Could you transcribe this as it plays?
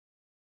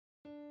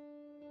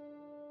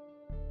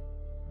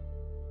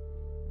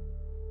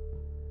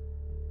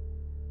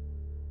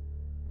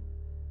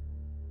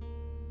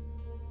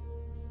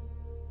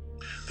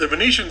The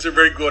Venetians are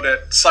very good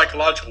at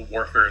psychological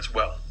warfare as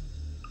well.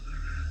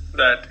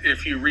 That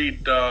if you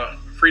read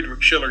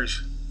Friedrich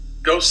Schiller's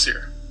Ghost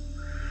Seer,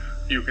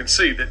 you can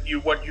see that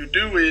what you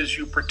do is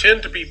you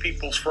pretend to be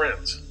people's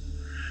friends.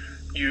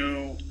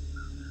 You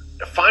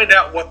find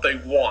out what they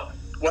want,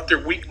 what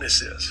their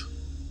weakness is,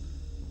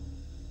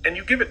 and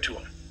you give it to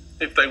them.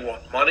 If they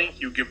want money,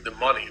 you give them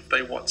money. If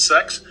they want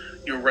sex,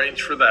 you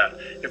arrange for that.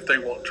 If they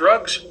want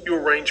drugs, you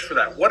arrange for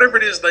that. Whatever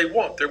it is they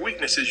want, their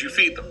weakness is, you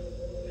feed them.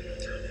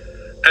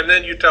 And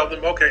then you tell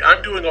them, okay,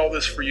 I'm doing all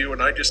this for you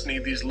and I just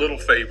need these little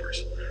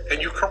favors.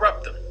 And you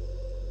corrupt them.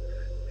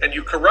 And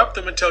you corrupt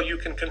them until you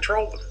can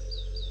control them.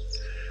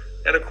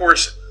 And of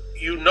course,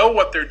 you know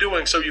what they're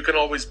doing, so you can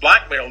always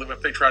blackmail them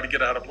if they try to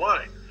get out of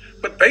line.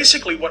 But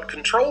basically what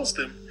controls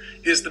them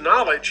is the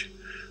knowledge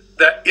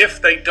that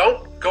if they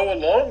don't go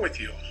along with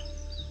you,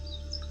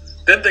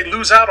 then they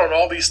lose out on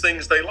all these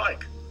things they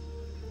like.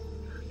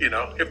 You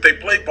know, if they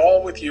play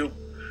ball with you,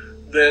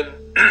 then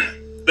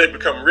they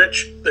become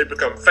rich, they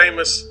become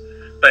famous,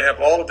 they have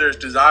all of their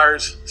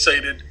desires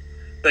sated,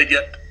 they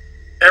get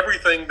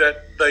everything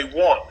that they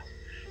want,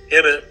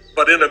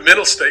 but in a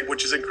mental state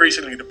which is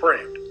increasingly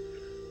depraved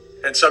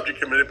and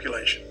subject to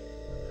manipulation.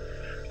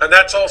 And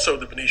that's also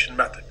the Venetian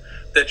method,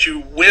 that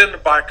you win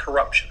by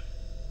corruption.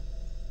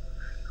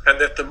 And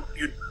that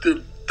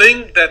the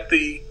thing that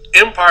the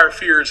empire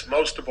fears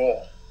most of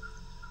all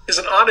is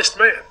an honest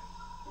man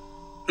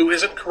who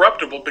isn't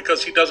corruptible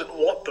because he doesn't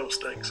want those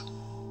things.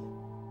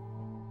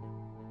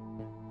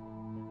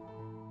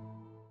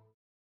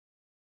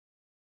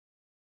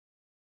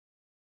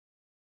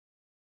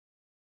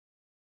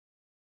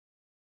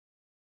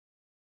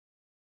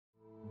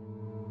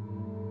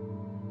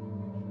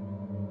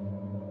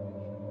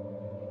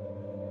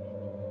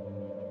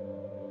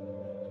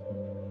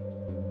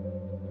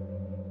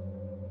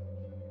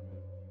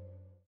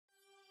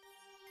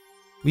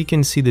 We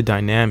can see the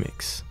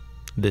dynamics.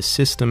 The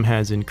system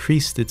has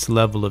increased its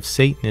level of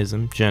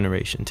Satanism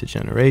generation to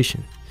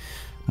generation.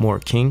 More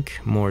kink,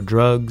 more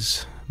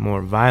drugs,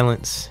 more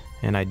violence,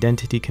 and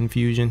identity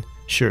confusion,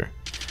 sure.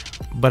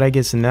 But I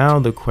guess now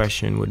the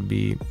question would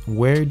be,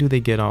 where do they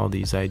get all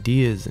these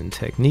ideas and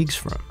techniques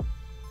from?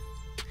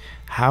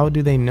 How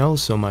do they know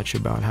so much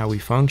about how we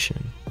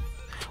function,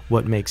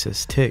 what makes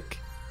us tick,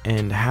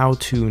 and how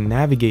to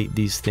navigate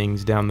these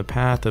things down the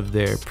path of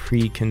their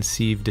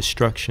preconceived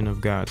destruction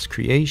of God's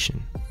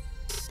creation?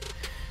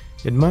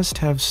 It must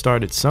have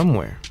started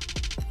somewhere.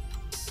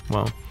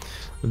 Well,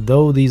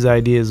 though these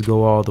ideas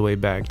go all the way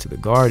back to the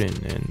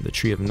garden and the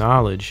tree of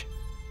knowledge,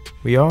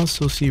 we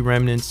also see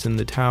remnants in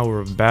the Tower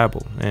of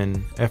Babel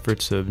and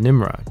efforts of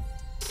Nimrod,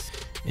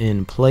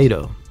 in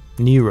Plato,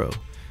 Nero,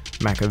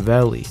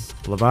 Machiavelli,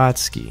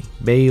 Blavatsky,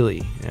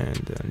 Bailey,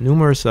 and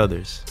numerous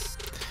others.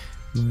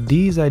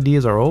 These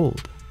ideas are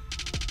old,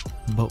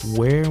 but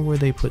where were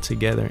they put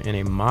together in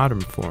a modern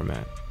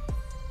format?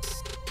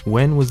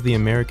 When was the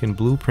American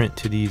blueprint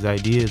to these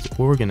ideas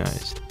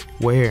organized?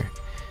 Where?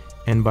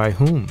 And by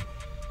whom?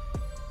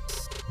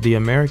 The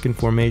American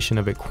formation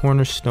of a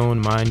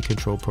cornerstone mind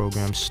control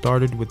program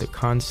started with the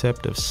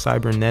concept of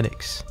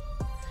cybernetics.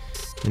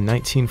 In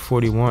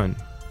 1941,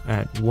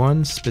 at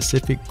one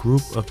specific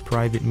group of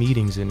private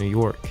meetings in New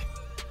York,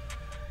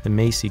 the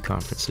Macy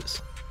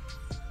Conferences.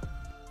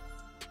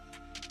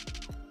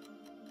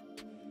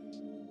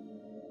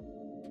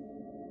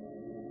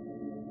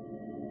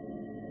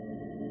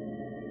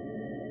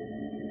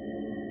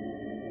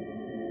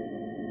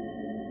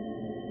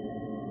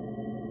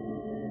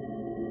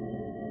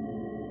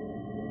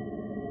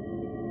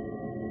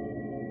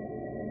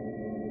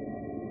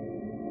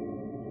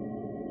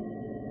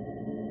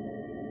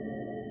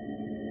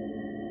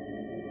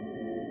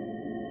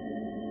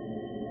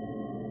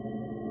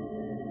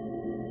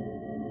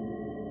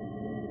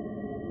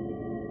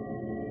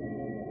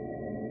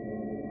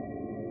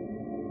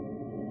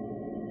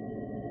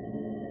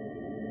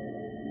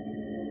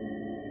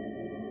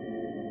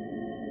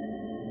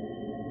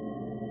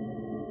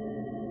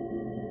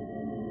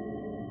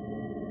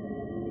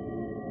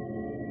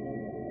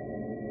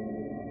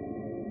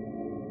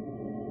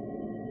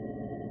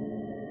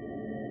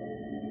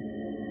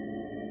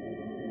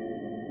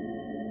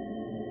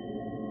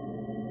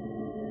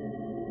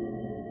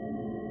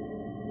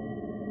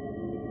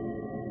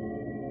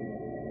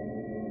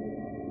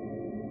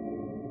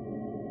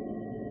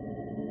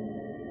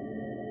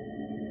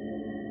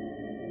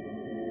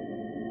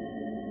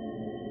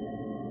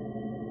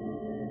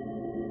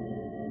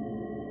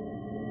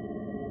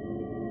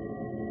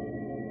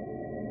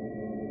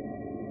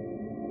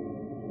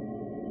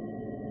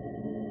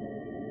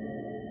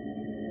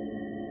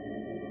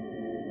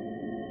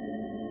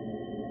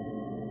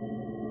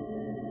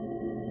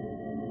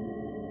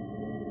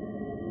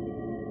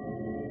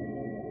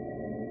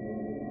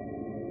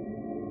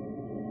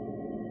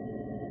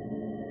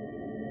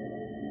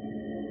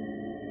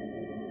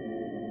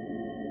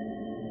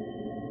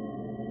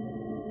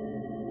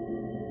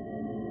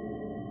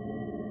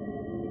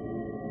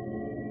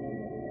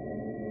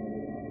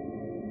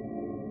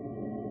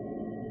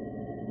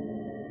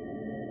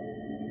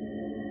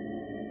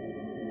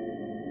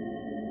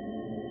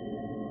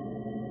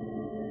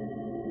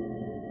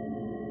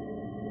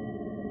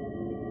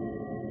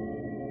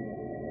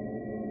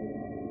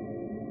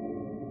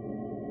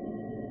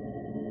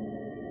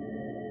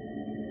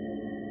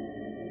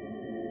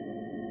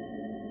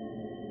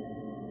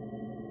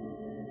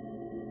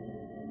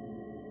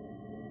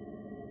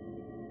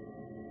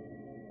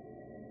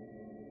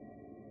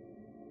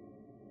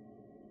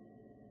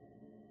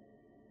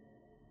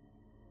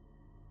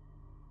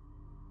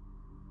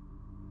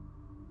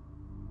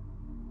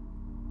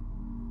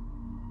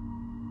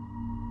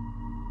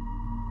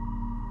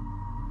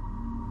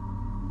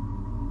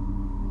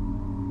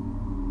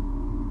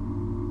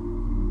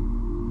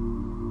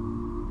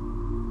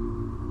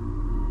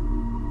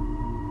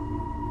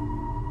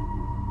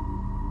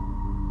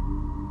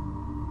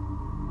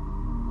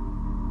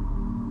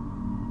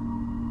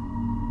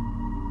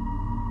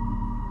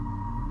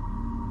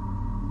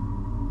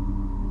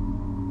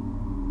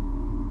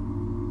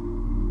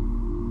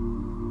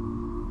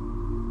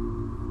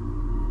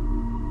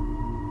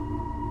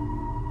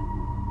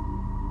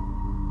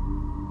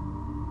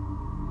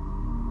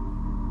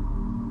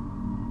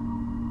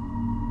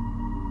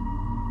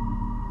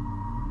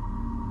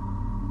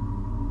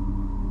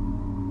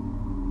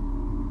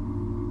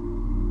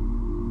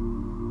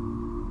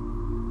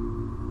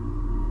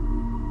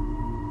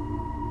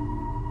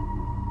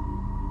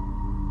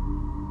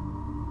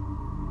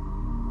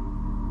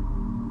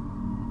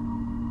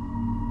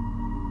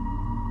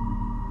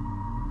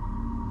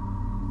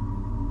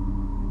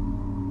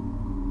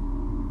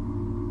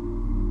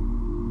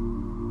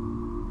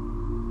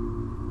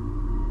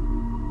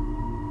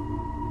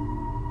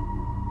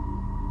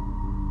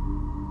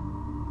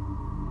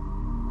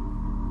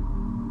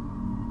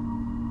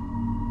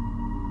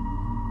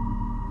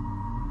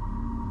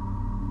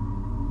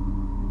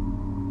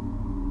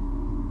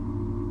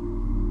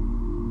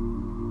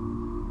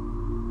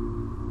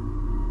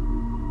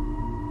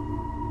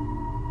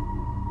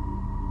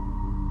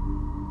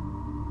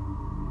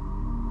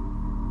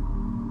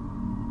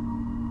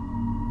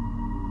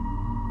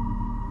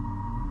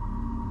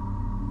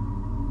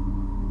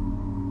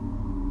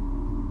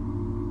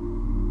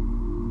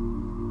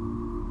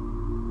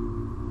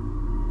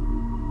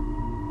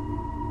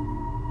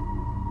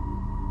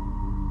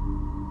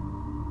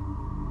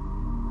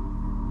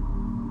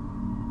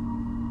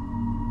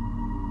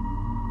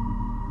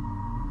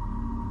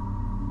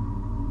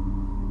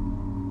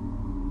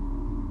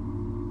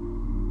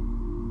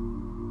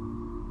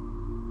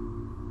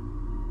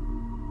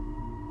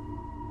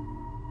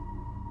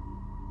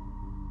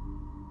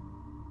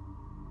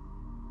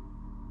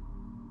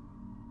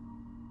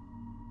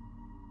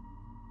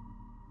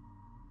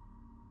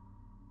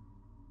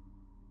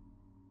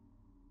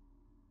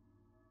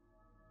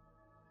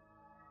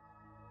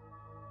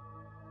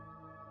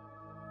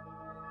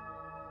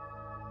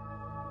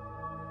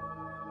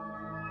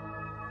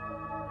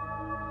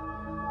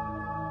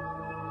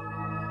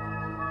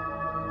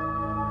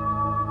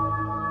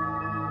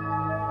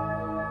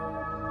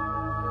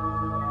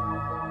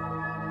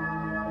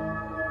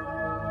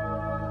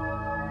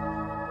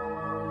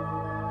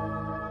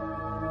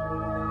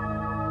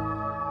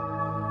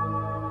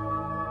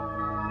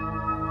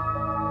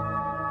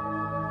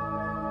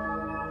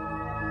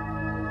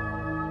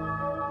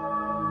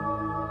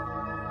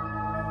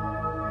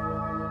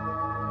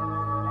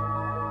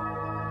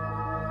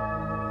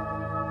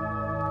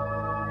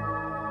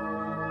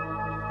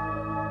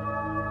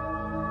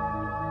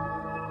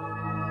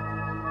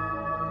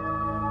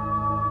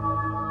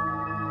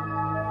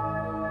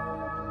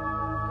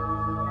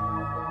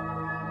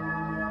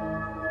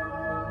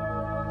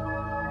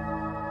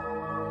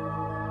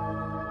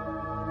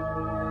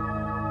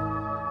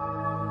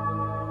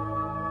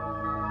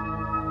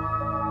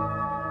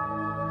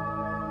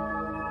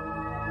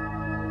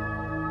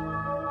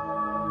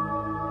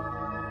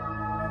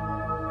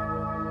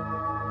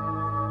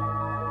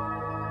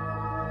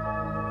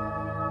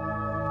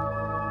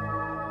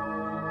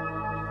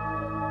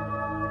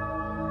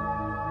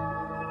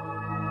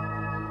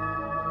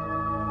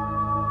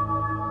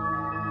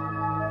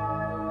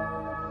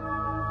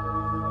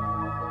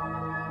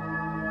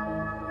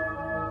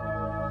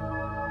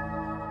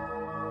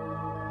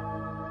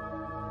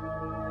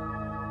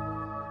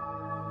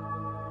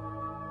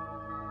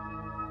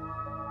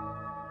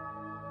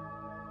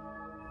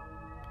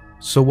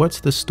 So what's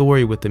the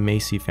story with the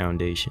Macy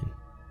Foundation?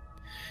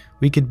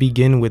 We could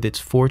begin with its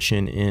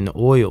fortune in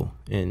oil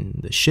in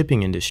the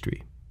shipping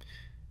industry,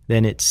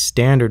 then its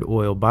Standard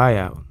Oil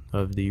buyout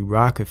of the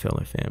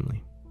Rockefeller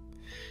family.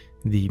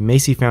 The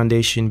Macy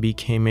Foundation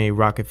became a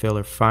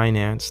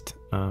Rockefeller-financed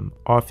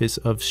Office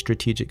of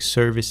Strategic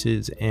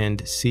Services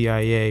and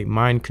CIA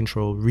Mind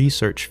Control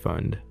Research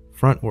Fund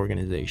front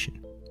organization.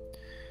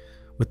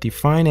 With the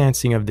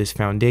financing of this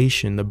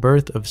foundation, the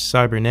birth of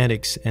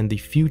cybernetics and the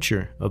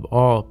future of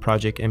all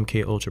Project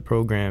MKUltra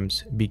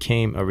programs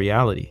became a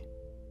reality.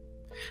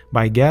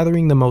 By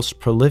gathering the most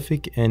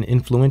prolific and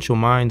influential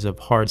minds of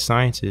hard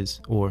sciences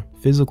or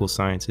physical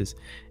sciences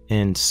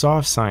and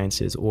soft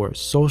sciences or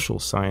social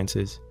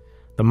sciences,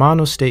 the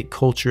monostate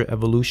culture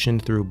evolution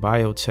through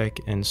biotech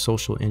and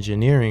social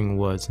engineering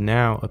was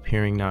now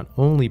appearing not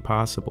only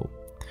possible,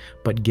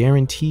 but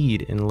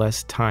guaranteed in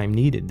less time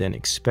needed than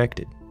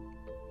expected.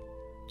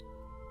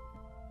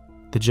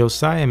 The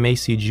Josiah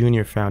Macy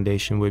Jr.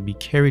 Foundation would be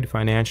carried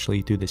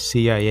financially through the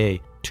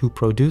CIA to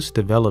produce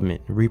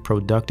development,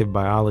 reproductive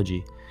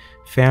biology,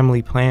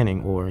 family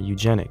planning, or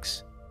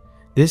eugenics.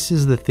 This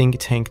is the think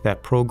tank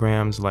that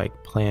programs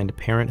like Planned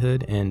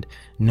Parenthood and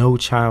No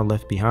Child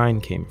Left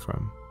Behind came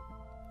from.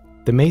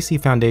 The Macy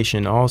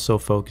Foundation also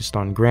focused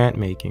on grant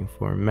making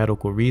for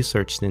medical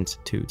research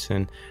institutes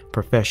and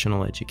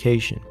professional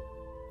education,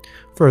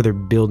 further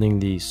building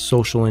the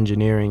social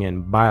engineering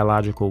and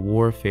biological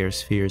warfare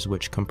spheres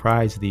which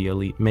comprise the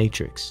elite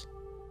matrix.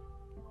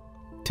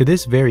 To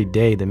this very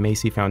day, the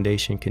Macy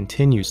Foundation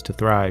continues to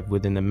thrive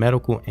within the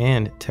medical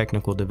and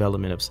technical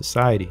development of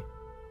society.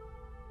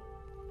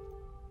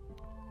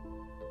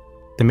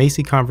 The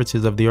Macy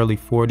conferences of the early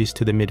 40s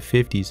to the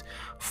mid-50s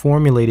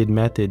formulated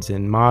methods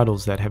and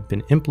models that have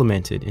been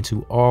implemented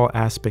into all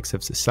aspects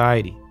of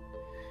society: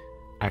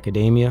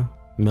 academia,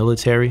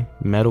 military,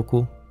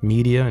 medical,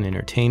 media and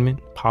entertainment,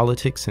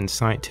 politics, and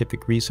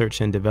scientific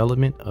research and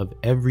development of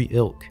every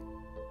ilk.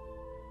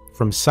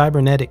 From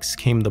cybernetics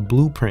came the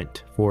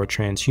blueprint for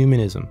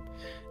transhumanism,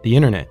 the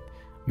internet,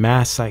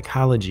 mass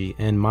psychology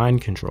and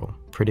mind control,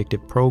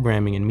 predictive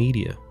programming and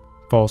media,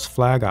 false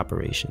flag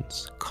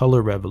operations,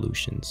 color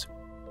revolutions.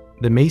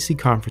 The Macy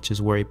conferences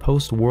were a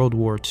post-World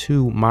War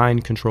II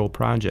mind control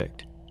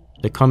project,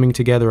 the coming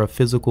together of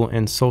physical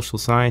and social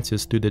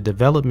sciences through the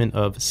development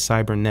of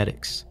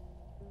cybernetics,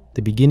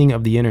 the beginning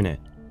of the internet,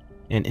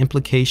 and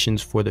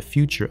implications for the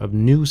future of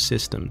new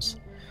systems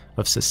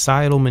of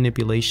societal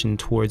manipulation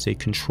towards a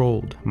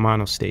controlled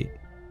monostate.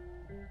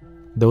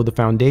 Though the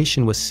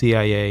foundation was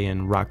CIA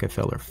and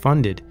Rockefeller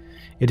funded,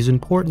 it is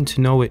important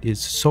to know it is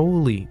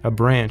solely a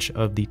branch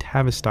of the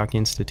Tavistock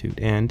Institute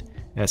and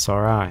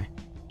SRI,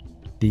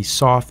 the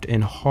soft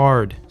and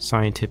hard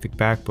scientific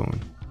backbone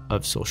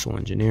of social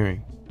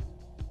engineering.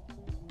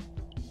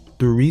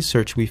 Through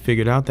research, we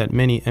figured out that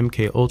many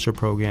MKUltra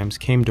programs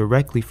came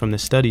directly from the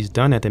studies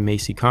done at the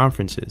Macy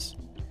conferences.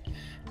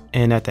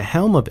 And at the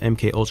helm of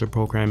MKUltra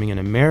programming in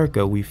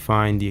America, we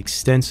find the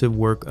extensive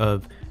work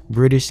of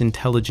British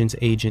intelligence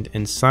agent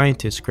and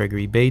scientist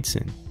Gregory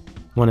Bateson,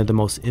 one of the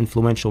most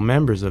influential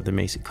members of the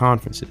Macy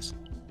conferences.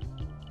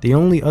 The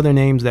only other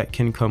names that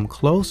can come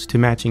close to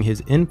matching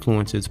his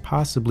influence is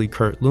possibly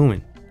Kurt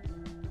Lewin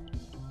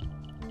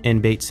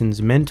and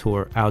Bateson's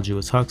mentor,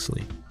 Aldous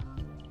Huxley.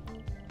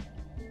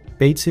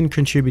 Bateson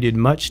contributed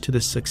much to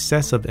the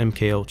success of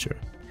MKUltra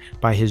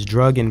by his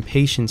drug and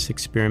patients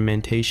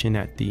experimentation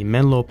at the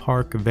Menlo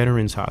Park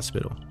Veterans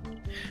Hospital,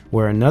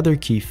 where another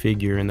key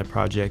figure in the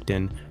project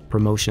and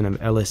promotion of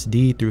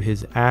LSD through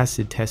his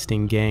acid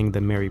testing gang, the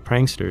Merry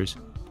Pranksters,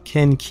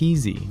 Ken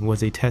Kesey,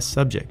 was a test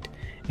subject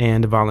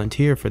and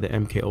volunteer for the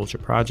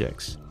MKUltra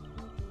projects.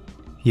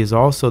 He is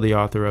also the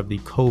author of the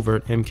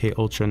covert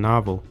MKUltra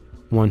novel,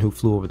 One Who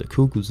Flew Over the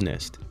Cuckoo's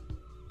Nest.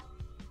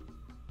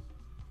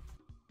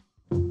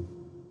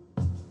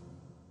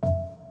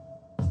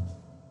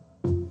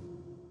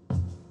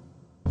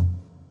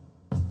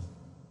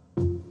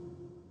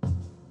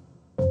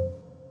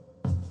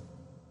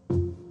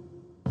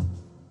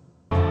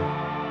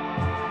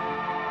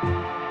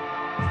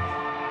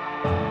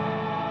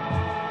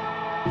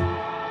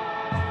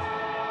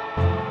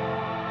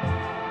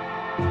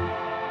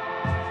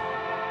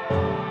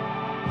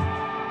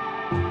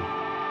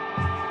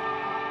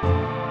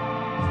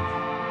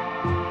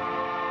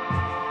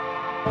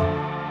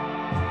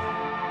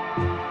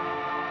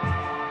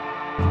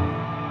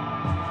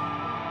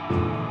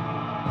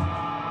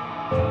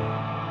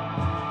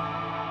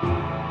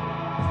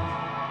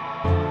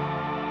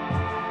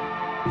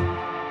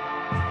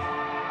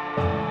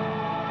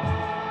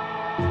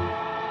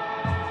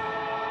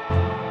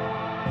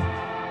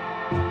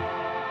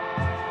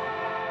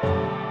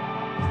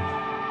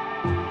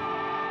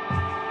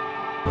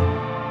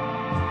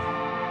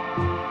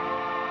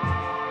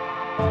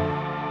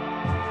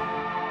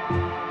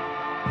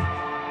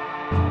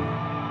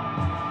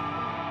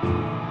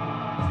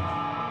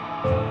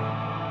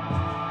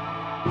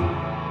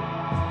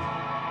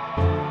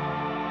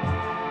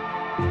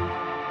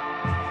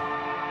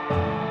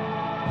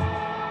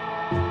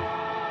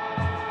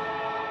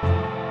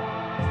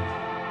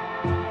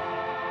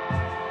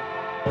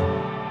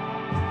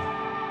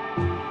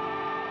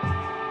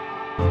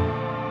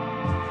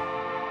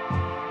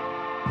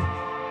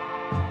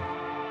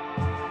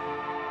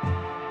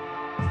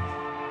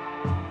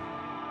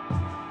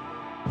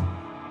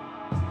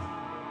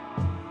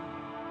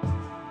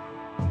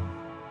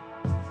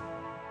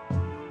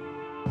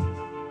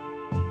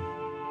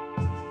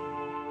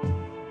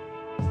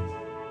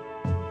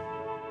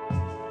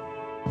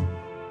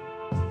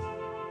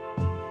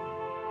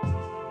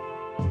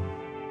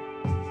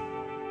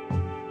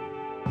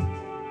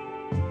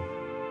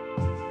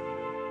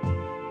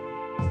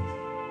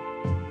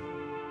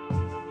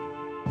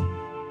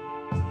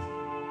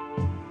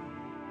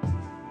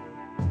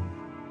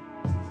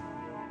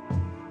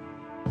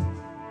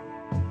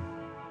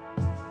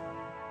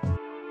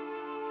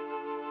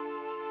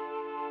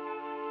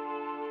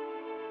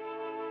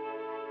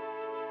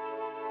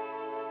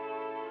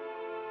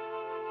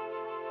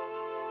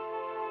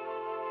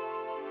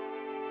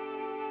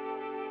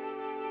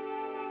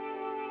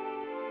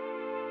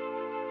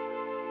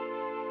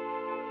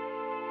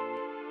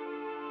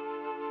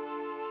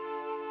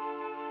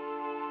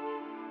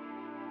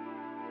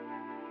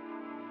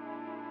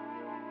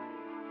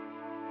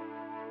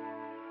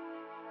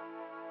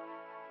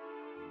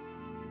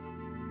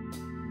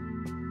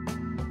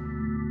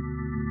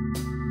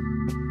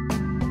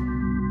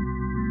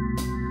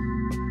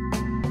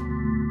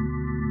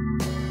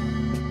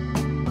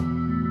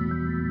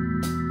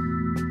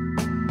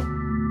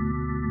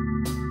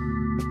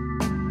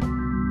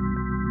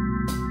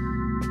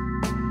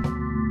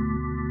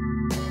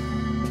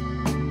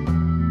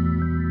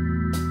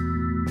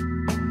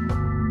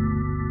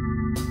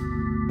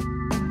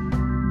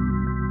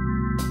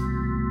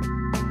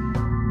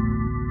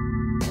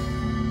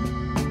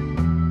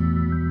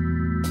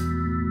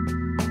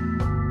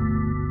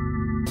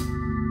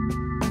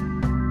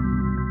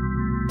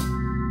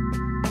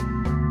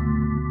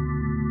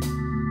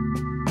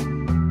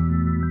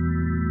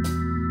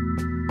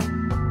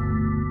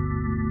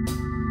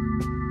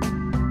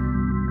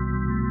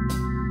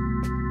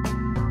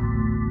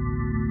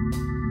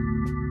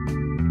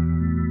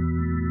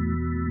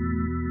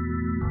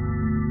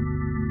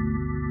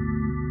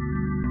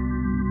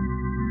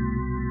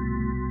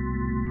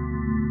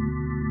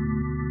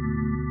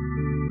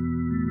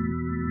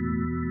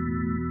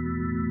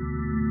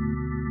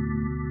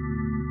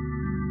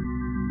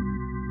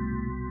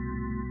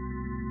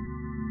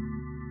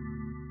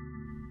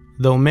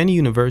 Though many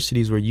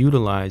universities were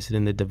utilized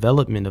in the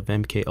development of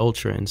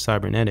MKUltra and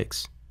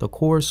cybernetics, the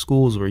core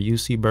schools were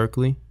UC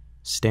Berkeley,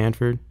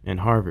 Stanford, and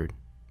Harvard.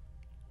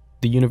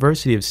 The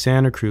University of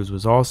Santa Cruz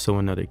was also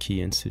another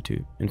key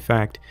institute. In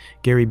fact,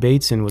 Gary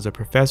Bateson was a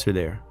professor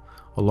there.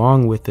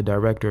 Along with the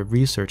director of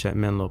research at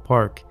Menlo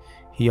Park,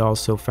 he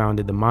also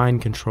founded the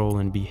Mind Control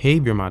and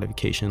Behavior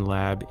Modification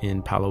Lab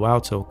in Palo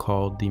Alto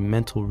called the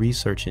Mental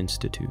Research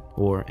Institute,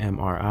 or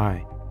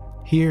MRI.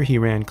 Here he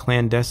ran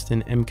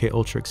clandestine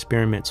MKUltra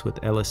experiments with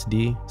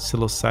LSD,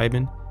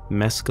 psilocybin,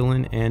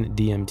 mescaline, and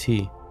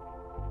DMT.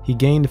 He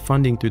gained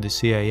funding through the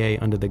CIA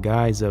under the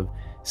guise of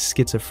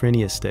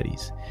schizophrenia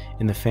studies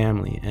in the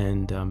family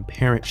and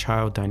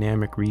parent-child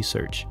dynamic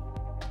research.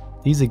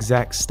 These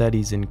exact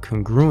studies, in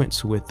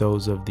congruence with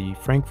those of the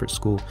Frankfurt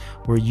School,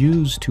 were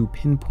used to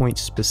pinpoint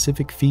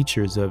specific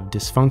features of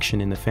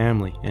dysfunction in the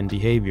family and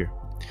behavior,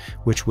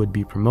 which would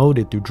be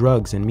promoted through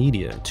drugs and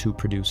media to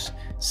produce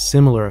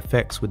similar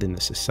effects within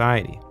the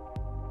society.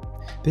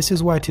 This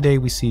is why today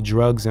we see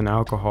drugs and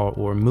alcohol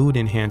or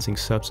mood-enhancing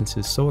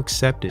substances so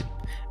accepted,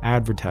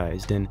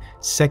 advertised, and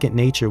second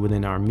nature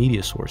within our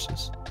media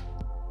sources.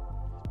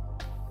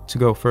 To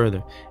go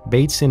further,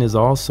 Bateson is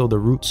also the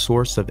root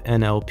source of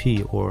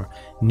NLP, or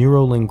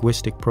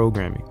Neuro-Linguistic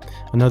Programming,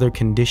 another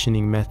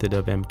conditioning method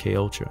of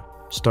MKUltra,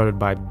 started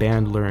by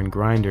Bandler and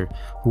Grinder,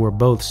 who were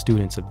both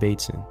students of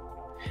Bateson.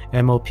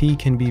 MLP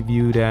can be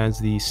viewed as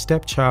the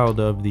stepchild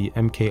of the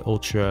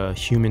MKUltra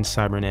human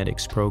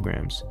cybernetics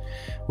programs,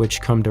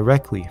 which come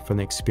directly from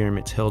the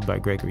experiments held by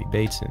Gregory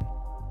Bateson.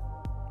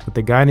 With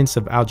the guidance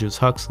of Aldous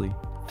Huxley,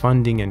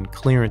 funding and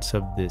clearance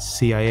of the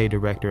CIA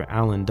director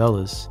Allen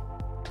Dulles,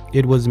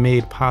 it was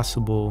made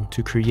possible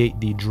to create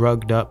the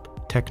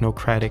drugged-up,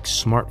 technocratic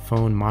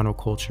smartphone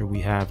monoculture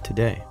we have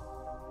today.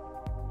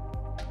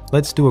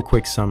 Let's do a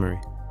quick summary.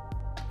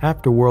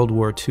 After World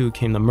War II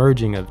came the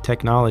merging of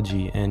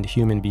technology and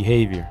human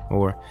behavior,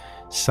 or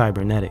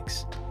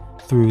cybernetics,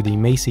 through the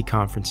Macy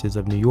Conferences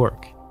of New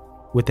York.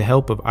 With the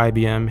help of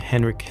IBM,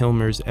 Henrik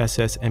Hilmer's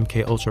SS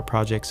MKUltra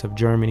projects of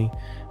Germany,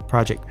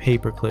 Project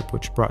Paperclip,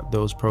 which brought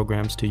those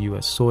programs to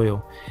US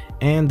soil,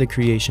 and the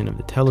creation of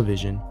the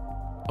television,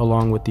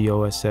 along with the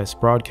OSS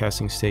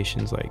broadcasting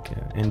stations like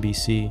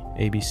NBC,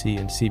 ABC,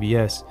 and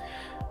CBS.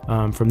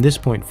 From this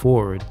point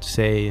forward,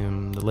 say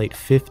in the late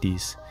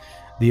 50s,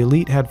 the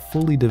elite had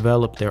fully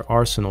developed their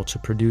arsenal to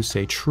produce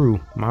a true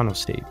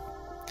monostate.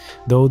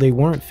 Though they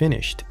weren't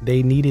finished,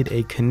 they needed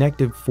a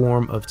connective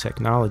form of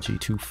technology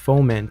to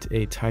foment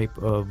a type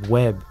of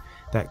web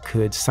that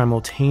could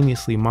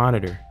simultaneously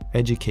monitor,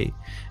 educate,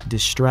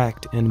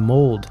 distract, and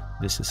mold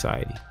the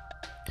society.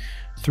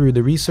 Through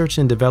the research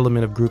and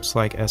development of groups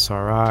like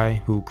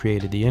SRI, who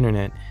created the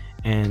internet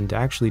and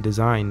actually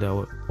designed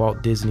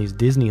Walt Disney's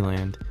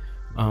Disneyland,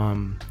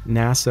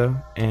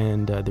 NASA,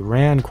 and the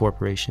RAND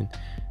Corporation,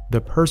 the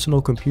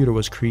personal computer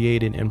was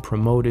created and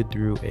promoted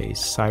through a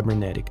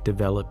cybernetic,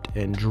 developed,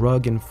 and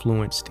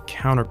drug-influenced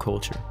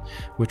counterculture,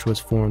 which was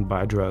formed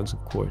by drugs,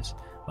 of course,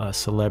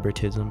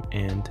 celebritism,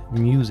 and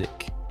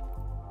music,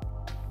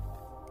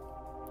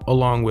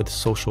 along with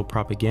social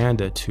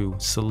propaganda to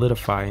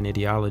solidify an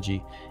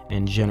ideology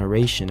and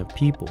generation of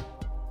people.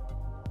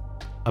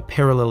 A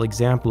parallel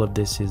example of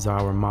this is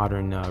our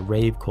modern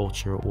rave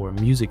culture or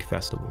music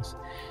festivals.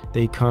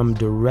 They come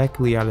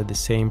directly out of the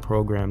same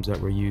programs that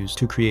were used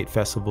to create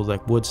festivals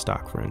like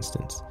Woodstock, for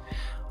instance.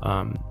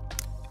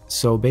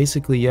 So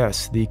basically,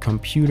 yes, the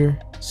computer,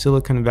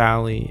 Silicon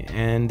Valley,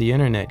 and the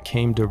internet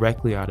came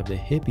directly out of the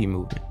hippie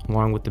movement,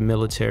 along with the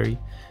military,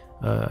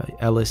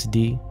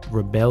 LSD,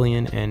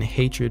 rebellion, and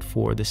hatred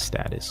for the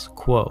status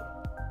quo.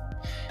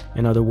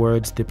 In other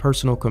words, the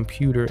personal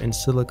computer and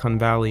Silicon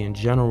Valley in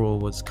general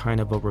was kind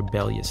of a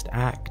rebellious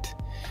act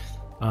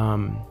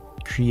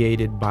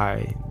created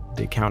by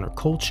the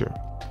counterculture.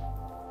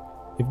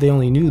 If they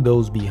only knew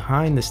those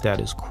behind the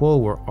status quo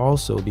were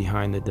also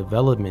behind the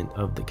development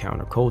of the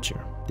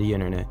counterculture, the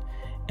internet,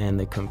 and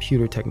the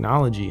computer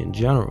technology in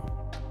general.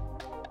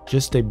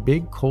 Just a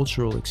big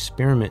cultural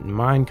experiment in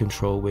mind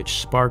control which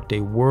sparked a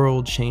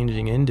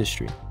world-changing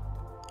industry,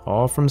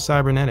 all from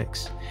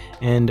cybernetics,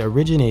 and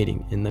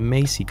originating in the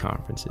Macy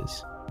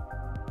conferences.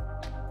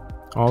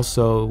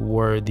 Also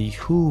were the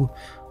WHO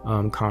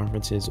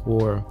conferences,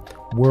 or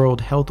World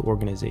Health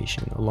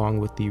Organization, along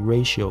with the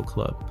Ratio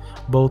Club.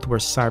 Both were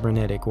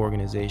cybernetic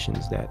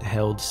organizations that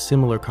held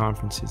similar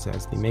conferences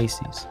as the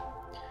Macy's.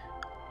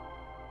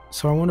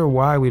 So I wonder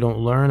why we don't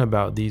learn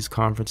about these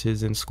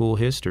conferences in school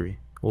history,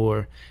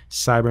 or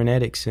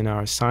cybernetics in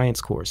our science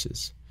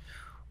courses,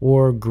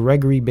 or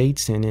Gregory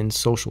Bateson in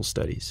social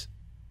studies.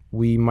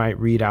 We might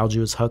read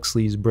Aldous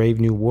Huxley's Brave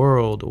New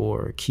World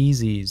or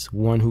Kesey's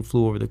One Who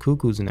Flew Over the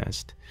Cuckoo's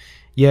Nest,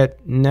 yet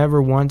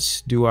never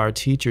once do our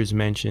teachers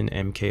mention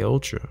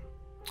MKUltra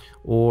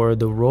or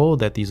the role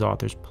that these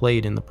authors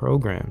played in the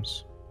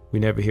programs. We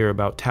never hear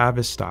about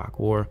Tavistock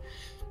or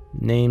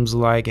names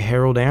like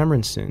Harold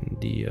Amundsen,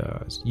 the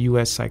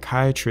U.S.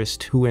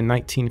 psychiatrist who in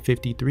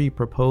 1953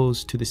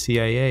 proposed to the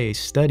CIA a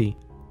study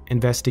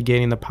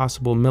investigating the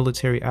possible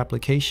military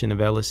application of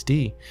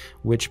LSD,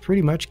 which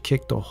pretty much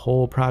kicked the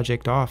whole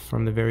project off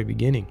from the very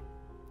beginning.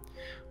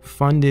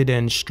 Funded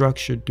and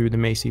structured through the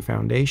Macy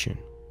Foundation.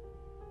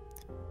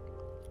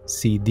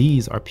 See,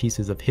 these are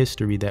pieces of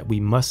history that we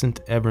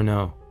mustn't ever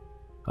know.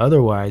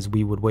 Otherwise,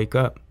 we would wake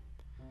up,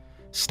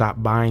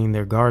 stop buying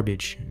their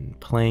garbage, and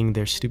playing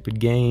their stupid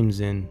games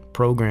and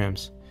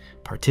programs,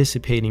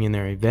 participating in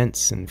their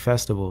events and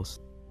festivals.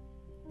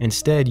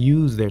 Instead,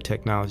 use their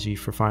technology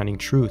for finding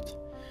truth,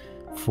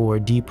 for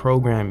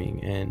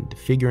deprogramming and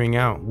figuring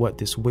out what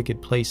this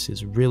wicked place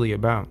is really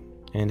about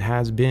and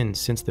has been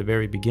since the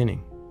very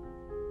beginning.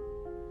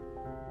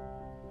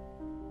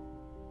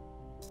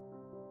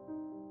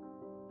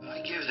 I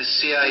give the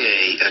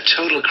CIA a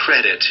total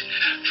credit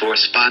for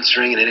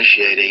sponsoring and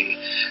initiating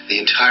the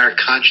entire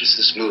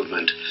consciousness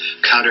movement,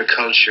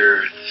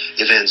 counterculture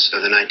events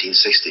of the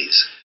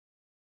 1960s.